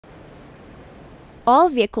All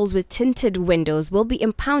vehicles with tinted windows will be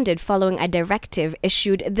impounded following a directive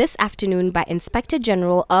issued this afternoon by Inspector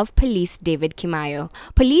General of Police David Kimaiyo.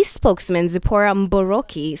 Police spokesman Zipporah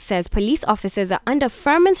Mboroki says police officers are under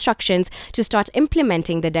firm instructions to start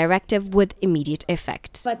implementing the directive with immediate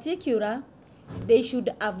effect. In particular, they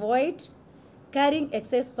should avoid carrying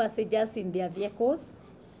excess passengers in their vehicles,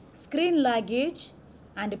 screen luggage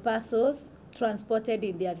and parcels transported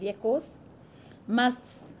in their vehicles,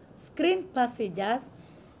 must screen passengers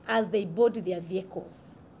as they board their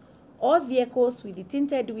vehicles. All vehicles with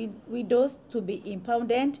tinted windows to be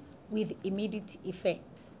impounded with immediate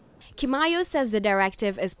effect. Kimaiyo says the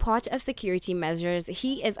directive is part of security measures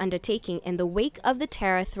he is undertaking in the wake of the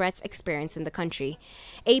terror threats experienced in the country.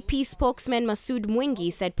 AP spokesman Masood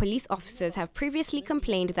Mwingi said police officers have previously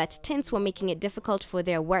complained that tints were making it difficult for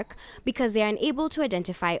their work because they are unable to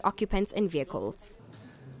identify occupants in vehicles.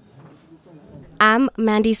 I'm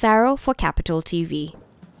Mandy Saro for Capital TV.